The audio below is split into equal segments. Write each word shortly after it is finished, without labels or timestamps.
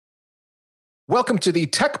Welcome to the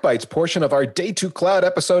Tech Bytes portion of our Day 2 Cloud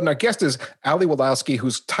episode. And our guest is Ali Wolowski,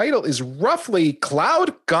 whose title is roughly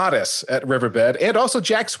Cloud Goddess at Riverbed, and also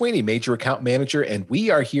Jack Sweeney, Major Account Manager. And we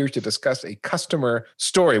are here to discuss a customer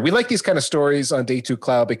story. We like these kind of stories on Day 2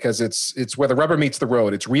 Cloud because it's where the rubber meets the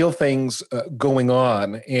road. It's real things going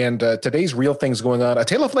on. And today's real things going on, a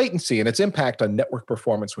tale of latency and its impact on network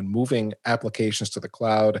performance when moving applications to the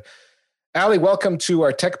cloud. Ali, welcome to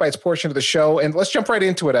our Tech Bytes portion of the show. And let's jump right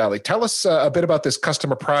into it, Ali. Tell us a bit about this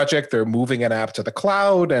customer project. They're moving an app to the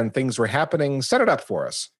cloud and things were happening. Set it up for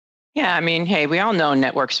us. Yeah, I mean, hey, we all know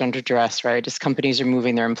networks are under duress, right? As companies are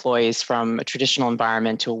moving their employees from a traditional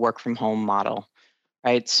environment to a work from home model,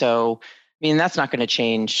 right? So, I mean, that's not going to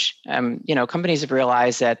change. Companies have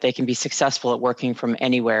realized that they can be successful at working from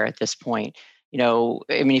anywhere at this point.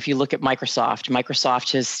 If you look at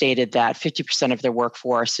Microsoft has stated that 50% of their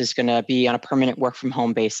workforce is going to be on a permanent work from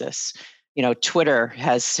home basis. Twitter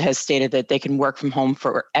has stated that they can work from home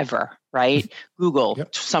forever, right? Google,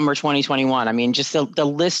 yep. Summer 2021. I mean, just the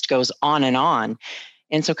list goes on and on.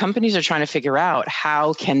 And so companies are trying to figure out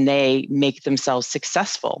how can they make themselves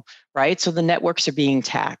successful, right? So the networks are being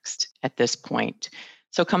taxed at this point.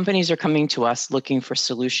 So companies are coming to us looking for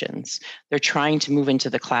solutions. They're trying to move into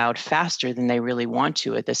the cloud faster than they really want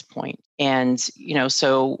to at this point. And,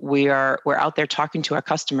 so we're out there talking to our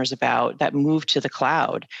customers about that move to the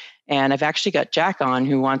cloud. And I've actually got Jack on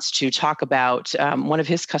who wants to talk about one of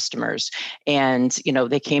his customers. And,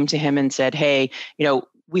 they came to him and said, hey,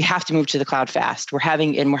 we have to move to the cloud fast. We're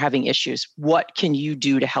having issues. What can you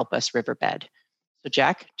do to help us, Riverbed? So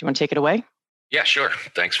Jack, do you want to take it away? Yeah, sure.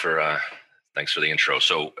 Thanks for the intro.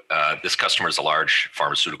 So this customer is a large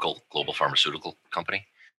global pharmaceutical company.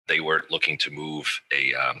 They were looking to move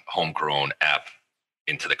a homegrown app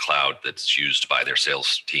into the cloud that's used by their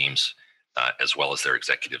sales teams as well as their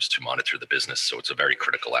executives to monitor the business. So it's a very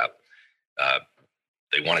critical app.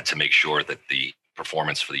 They wanted to make sure that the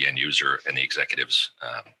performance for the end user and the executives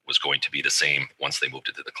was going to be the same once they moved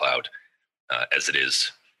it to the cloud as it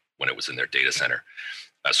is when it was in their data center.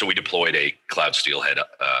 So we deployed a Cloud SteelHead,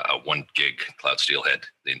 a 1 gig Cloud SteelHead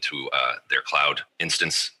into their cloud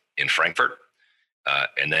instance in Frankfurt.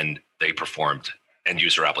 And then they performed end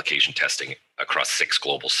user application testing across 6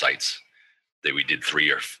 global sites. We did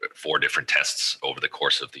 3 or 4 different tests over the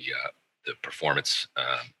course of the performance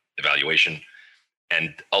evaluation.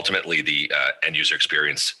 And ultimately, the end user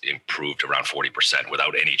experience improved around 40%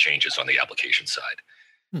 without any changes on the application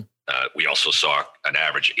side. We also saw an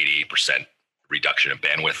average 88% reduction in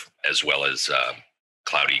bandwidth, as well as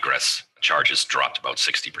cloud egress charges dropped about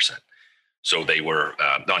 60%. So they were,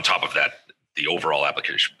 on top of that, the overall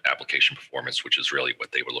application performance, which is really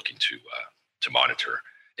what they were looking to monitor,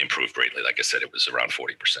 improved greatly. Like I said, it was around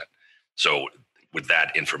 40%. So with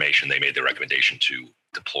that information, they made the recommendation to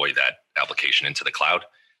deploy that application into the cloud,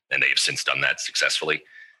 and they have since done that successfully.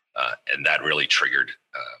 And that really triggered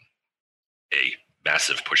a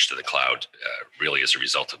massive push to the cloud, really as a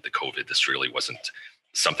result of the COVID. This really wasn't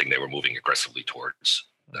something they were moving aggressively towards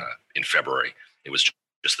in February. It was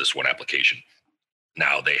just this one application.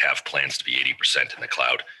 Now they have plans to be 80% in the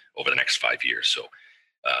cloud over the next 5 years. So,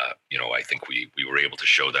 I think we were able to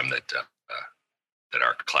show them that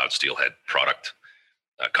our Cloud SteelHead product,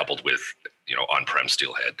 coupled with on-prem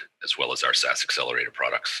SteelHead, as well as our SaaS Accelerator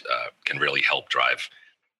products, can really help drive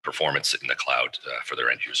performance in the cloud for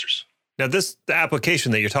their end users. Now, the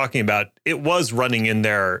application that you're talking about, it was running in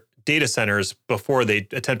their data centers before they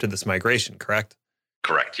attempted this migration, correct?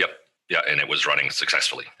 Correct. Yep. Yeah, and it was running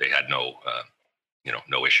successfully. They had no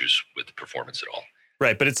issues with the performance at all.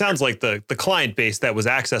 Right, but it sounds like the client base that was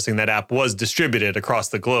accessing that app was distributed across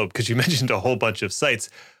the globe, because you mentioned a whole bunch of sites.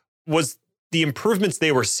 Was the improvements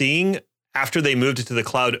they were seeing after they moved it to the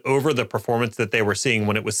cloud over the performance that they were seeing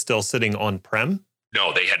when it was still sitting on-prem?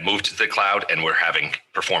 No, they had moved to the cloud and were having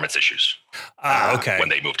performance issues okay. When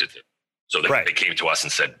they moved it. So they came to us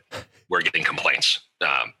and said, we're getting complaints.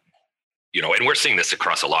 And we're seeing this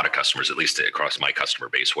across a lot of customers, at least across my customer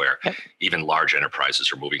base, where even large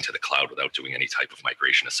enterprises are moving to the cloud without doing any type of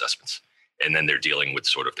migration assessments. And then they're dealing with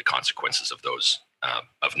sort of the consequences of those,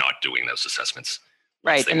 of not doing those assessments.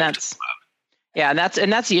 Right, and that's... Yeah, and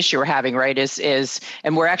that's the issue we're having, right?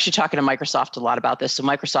 And we're actually talking to Microsoft a lot about this. So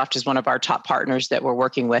Microsoft is one of our top partners that we're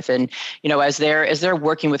working with, and as they're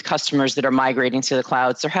working with customers that are migrating to the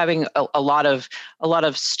clouds, they're having a lot of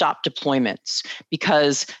stop deployments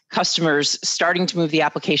because customers starting to move the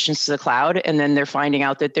applications to the cloud, and then they're finding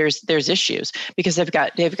out that there's issues because they've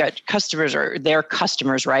got customers or their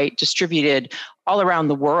customers, right, distributed all around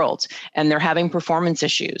the world, and they're having performance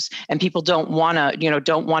issues, and people don't want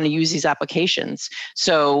to use these applications.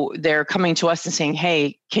 So they're coming to us and saying,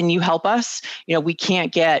 hey, can you help us? We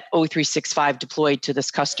can't get O365 deployed to this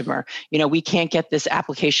customer. We can't get this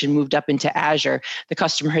application moved up into Azure. The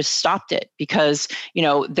customer has stopped it because,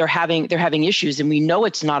 they're having issues, and we know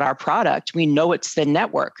it's not our product. We know it's the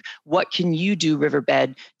network. What can you do,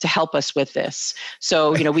 Riverbed, to help us with this?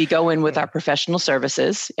 So, we go in with our professional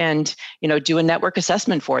services and, do a network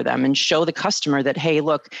assessment for them and show the customer that, hey,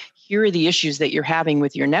 look, here are the issues that you're having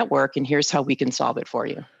with your network, and here's how we can solve it for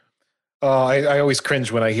you. Oh, I always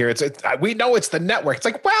cringe when I hear we know it's the network. It's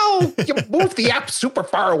like, well, you moved the app super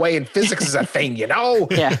far away, and physics is a thing,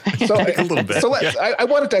 Yeah. So a little bit. So I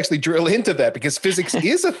wanted to actually drill into that because physics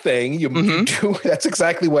is a thing. You do. That's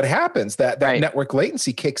exactly what happens. That right. Network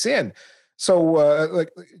latency kicks in. So,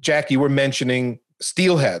 like Jack, you were mentioning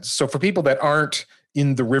SteelHeads. So for people that aren't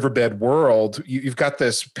in the Riverbed world, you've got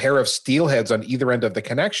this pair of SteelHeads on either end of the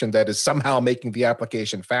connection that is somehow making the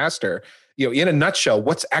application faster. In a nutshell,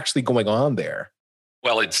 what's actually going on there?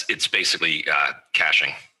 Well, it's basically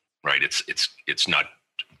caching, right? It's not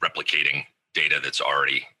replicating data that's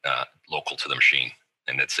already local to the machine,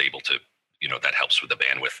 and it's able to, that helps with the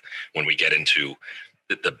bandwidth. When we get into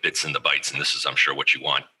the bits and the bytes, and this is, I'm sure, what you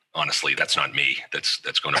want. Honestly, that's not me. That's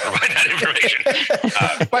going to provide that information.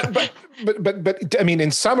 But I mean,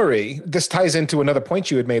 in summary, this ties into another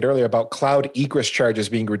point you had made earlier about cloud egress charges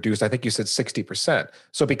being reduced. I think you said 60%.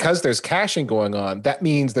 So because there's caching going on, that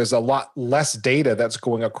means there's a lot less data that's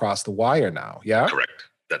going across the wire now. Yeah, correct.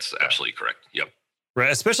 That's absolutely correct. Yep.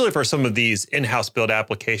 Right, especially for some of these in-house built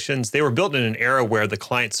applications, they were built in an era where the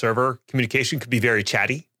client-server communication could be very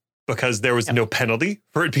chatty, because there was no penalty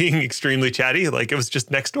for it being extremely chatty. Like, it was just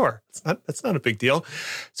next door. That's not a big deal.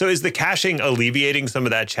 So is the caching alleviating some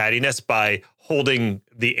of that chattiness by holding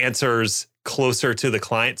the answers closer to the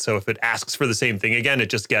client? So if it asks for the same thing again, it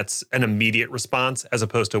just gets an immediate response as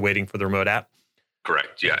opposed to waiting for the remote app?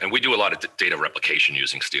 Correct. Yeah. And we do a lot of data replication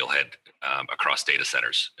using SteelHead across data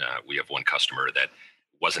centers. We have one customer that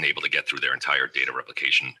wasn't able to get through their entire data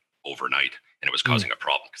replication overnight, and it was causing a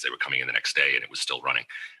problem because they were coming in the next day and it was still running.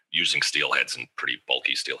 Using SteelHeads, and pretty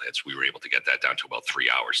bulky SteelHeads, we were able to get that down to about 3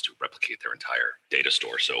 hours to replicate their entire data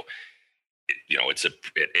store. So,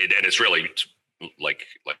 it's really like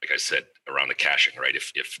I said around the caching, right?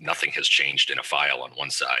 If nothing has changed in a file on one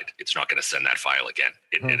side, it's not going to send that file again.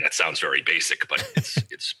 That sounds very basic, but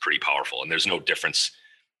it's pretty powerful. And there's no difference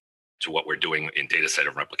to what we're doing in data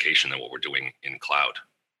center replication than what we're doing in cloud.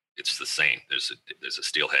 It's the same. There's a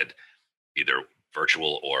SteelHead, either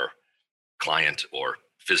virtual or client or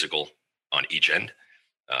physical on each end,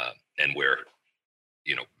 and we're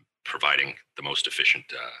providing the most efficient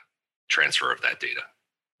transfer of that data,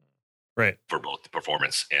 right, for both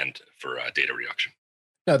performance and for data reduction.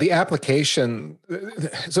 Now, the application,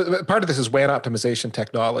 so part of this is WAN optimization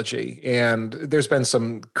technology, and there's been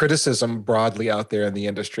some criticism broadly out there in the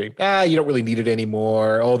industry. You don't really need it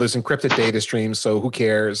anymore. Oh, there's encrypted data streams, so who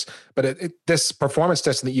cares? But this performance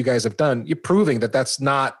testing that you guys have done, you're proving that that's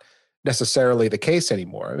not necessarily the case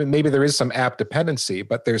anymore. I mean, maybe there is some app dependency,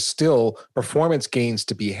 but there's still performance gains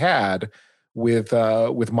to be had with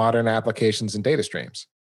modern applications and data streams.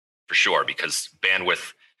 For sure, because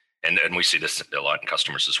bandwidth, and we see this a lot in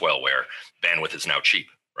customers as well, where bandwidth is now cheap,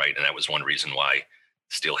 right? And that was one reason why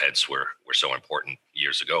SteelHeads were so important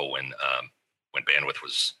years ago when bandwidth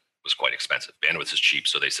was quite expensive. Bandwidth is cheap,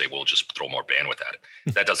 so they say, we'll just throw more bandwidth at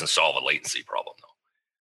it. That doesn't solve a latency problem, though.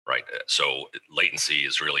 Right. So latency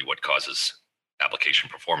is really what causes application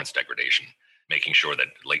performance degradation. Making sure that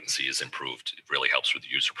latency is improved, it really helps with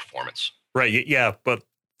user performance. Right. Yeah. But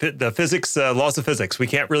the physics, laws of physics, we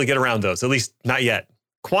can't really get around those, at least not yet.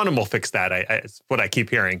 Quantum will fix that. It's what I keep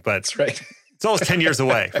hearing, but that's right. It's almost 10 years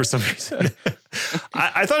away for some reason.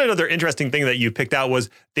 I thought another interesting thing that you picked out was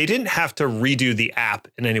they didn't have to redo the app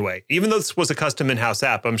in any way. Even though this was a custom in-house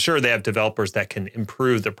app, I'm sure they have developers that can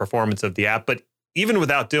improve the performance of the app. But even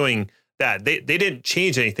without doing that, they didn't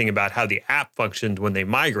change anything about how the app functioned when they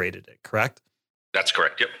migrated it, correct? That's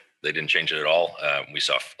correct. Yep. They didn't change it at all. We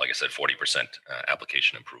saw, like I said, 40%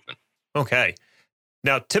 application improvement. Okay.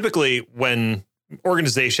 Now, typically when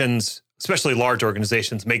organizations, especially large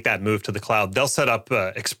organizations, make that move to the cloud, they'll set up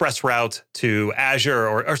express route to Azure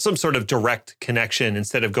or some sort of direct connection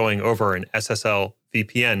instead of going over an SSL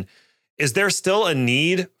VPN. Is there still a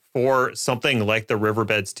need for something like the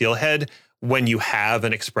Riverbed SteelHead when you have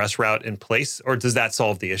an express route in place, or does that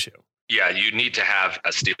solve the issue? Yeah, you need to have a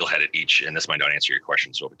SteelHead at each, and this might not answer your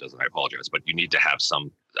question, so if it doesn't, I apologize, but you need to have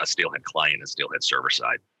a SteelHead client and SteelHead server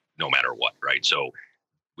side, no matter what, right? So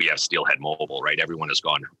we have SteelHead mobile, right? Everyone has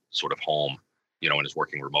gone sort of home and is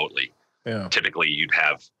working remotely. Yeah. Typically, you'd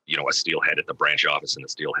have, a SteelHead at the branch office and a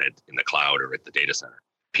SteelHead in the cloud or at the data center.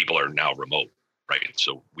 People are now remote, right?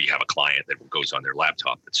 So we have a client that goes on their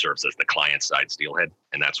laptop that serves as the client-side SteelHead,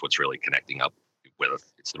 and that's what's really connecting up, whether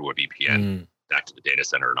it's through a VPN back to the data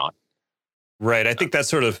center or not. Right. I think that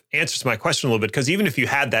sort of answers my question a little bit, because even if you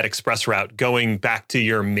had that express route going back to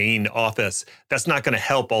your main office, that's not going to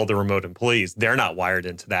help all the remote employees. They're not wired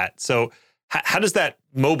into that. So how does that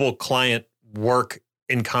mobile client work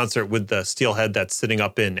in concert with the SteelHead that's sitting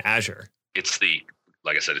up in Azure?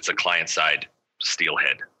 Like I said, it's a client-side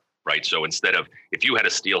SteelHead, right? So instead of, if you had a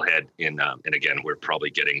SteelHead in, and again, we're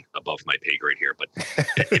probably getting above my pay grade here, but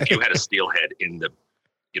if you had a SteelHead in the,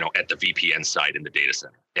 at the VPN side in the data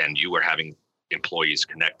center, and you were having employees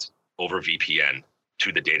connect over VPN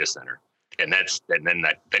to the data center, and then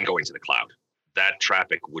going to the cloud, that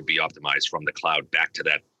traffic would be optimized from the cloud back to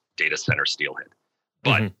that data center SteelHead.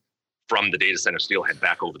 But from the data center SteelHead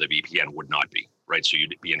back over the VPN would not be, right? So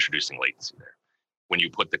you'd be introducing latency there. When you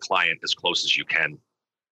put the client as close as you can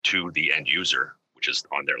to the end user, which is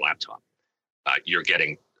on their laptop, you're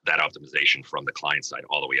getting that optimization from the client side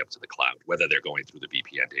all the way up to the cloud, whether they're going through the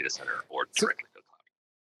VPN data center or directly to the cloud.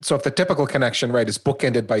 So if the typical connection, right, is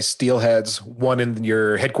bookended by SteelHeads, one in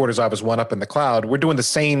your headquarters office, one up in the cloud, we're doing the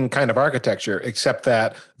same kind of architecture, except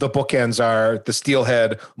that the bookends are the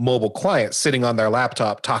SteelHead mobile client sitting on their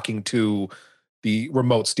laptop talking to the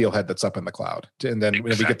remote SteelHead that's up in the cloud. And then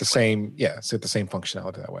we get the same, so the same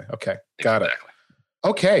functionality that way. Okay, got it.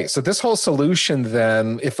 Okay, so this whole solution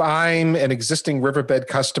then, if I'm an existing Riverbed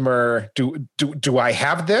customer, do I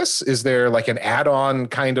have this? Is there like an add-on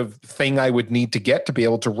kind of thing I would need to get to be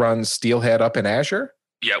able to run SteelHead up in Azure?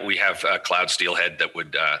 Yeah, we have a cloud SteelHead that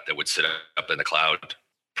would sit up in the cloud,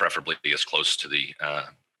 preferably as close to the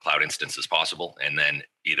cloud instance as possible, and then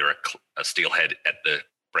either a SteelHead at the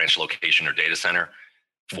branch location or data center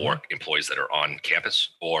for employees that are on campus,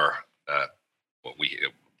 or a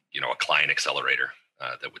client accelerator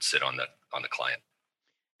that would sit on the client.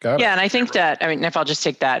 Yeah, and I think that, if I'll just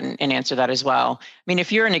take that and answer that as well.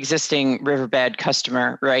 If you're an existing Riverbed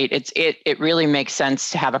customer, right, it really makes sense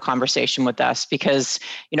to have a conversation with us, because,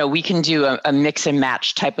 we can do a mix and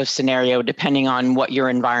match type of scenario depending on what your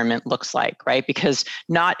environment looks like, right? Because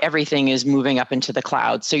not everything is moving up into the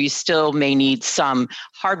cloud. So you still may need some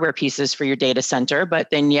hardware pieces for your data center, but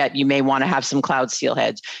then yet you may want to have some cloud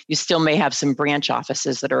SteelHeads. You still may have some branch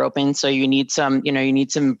offices that are open. So you need some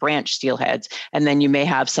branch SteelHeads. And then you may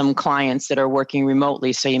have some clients that are working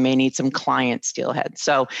remotely, so you may need some client SteelHead.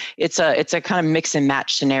 So it's a kind of mix and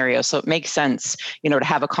match scenario. So it makes sense, to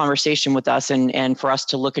have a conversation with us and for us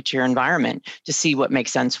to look at your environment to see what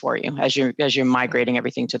makes sense for you as you're migrating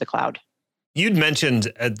everything to the cloud. You'd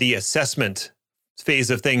mentioned the assessment phase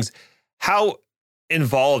of things. How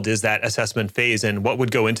involved is that assessment phase, and what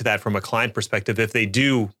would go into that from a client perspective if they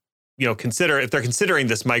do if they're considering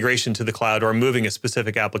this migration to the cloud or moving a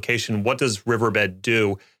specific application? What does Riverbed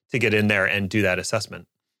do to get in there and do that assessment?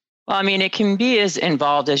 Well, it can be as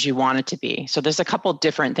involved as you want it to be. So there's a couple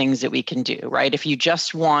different things that we can do, right? If you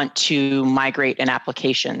just want to migrate an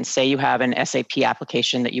application, say you have an SAP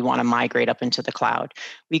application that you want to migrate up into the cloud,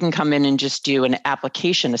 we can come in and just do an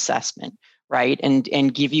application assessment, right?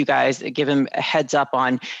 And give them a heads up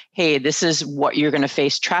on, hey, this is what you're going to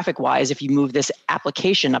face traffic-wise if you move this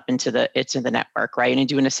application up into the network, right? And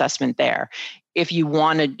do an assessment there. If you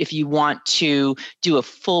want to do a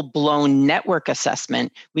full-blown network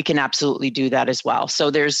assessment, we can absolutely do that as well. So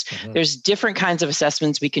there's different kinds of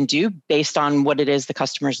assessments we can do based on what it is the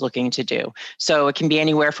customer is looking to do. So it can be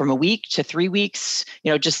anywhere from a week to 3 weeks.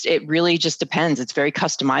 It really just depends. It's very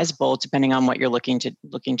customizable depending on what you're looking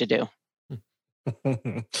to do.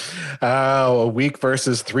 A week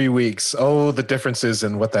versus 3 weeks. Oh, the differences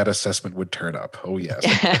in what that assessment would turn up. Oh, yes.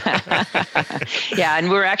 Yeah, and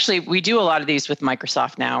we do a lot of these with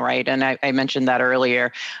Microsoft now, right? And I mentioned that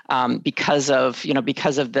earlier because of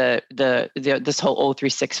the this whole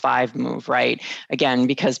O365 move, right? Again,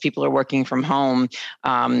 because people are working from home,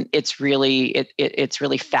 it's really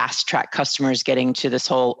fast track customers getting to this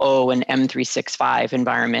whole O and M365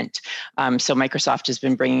 environment. So Microsoft has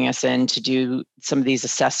been bringing us in to do some of these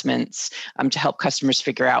assessments to help customers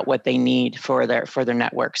figure out what they need for their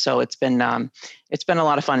network. So it's been a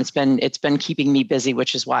lot of fun. It's been keeping me busy,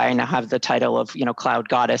 which is why I now have the title of Cloud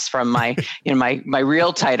Goddess from my my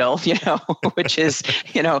real title, which is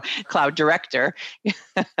Cloud Director.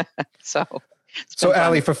 So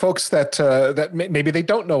Ali, for folks that maybe they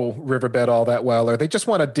don't know Riverbed all that well, or they just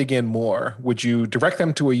want to dig in more, would you direct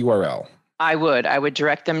them to a URL? I would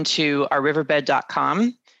direct them to our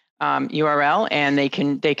riverbed.com. URL, and they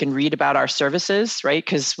can read about our services, right?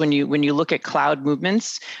 Because when you look at cloud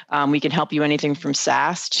movements, we can help you anything from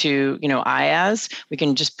SaaS to IaaS. We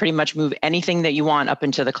can just pretty much move anything that you want up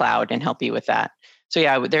into the cloud and help you with that. So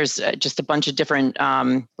yeah, there's just a bunch of different,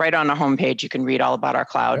 right on our homepage, you can read all about our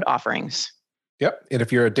cloud offerings. Yep. And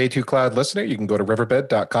if you're a Day 2 Cloud listener, you can go to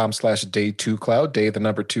riverbed.com/day2cloud, day the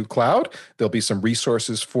number 2 cloud. There'll be some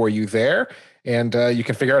resources for you there. And you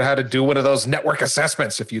can figure out how to do one of those network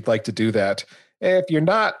assessments if you'd like to do that. If you're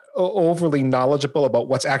not overly knowledgeable about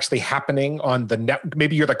what's actually happening on the net,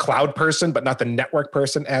 maybe you're the cloud person, but not the network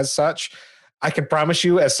person as such. I can promise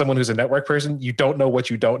you, as someone who's a network person, you don't know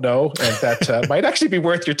what you don't know, and that might actually be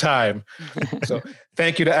worth your time. So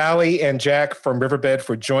thank you to Ali and Jack from Riverbed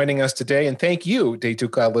for joining us today, and thank you, Day 2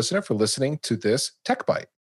 Cloud listener, for listening to this Tech Bite.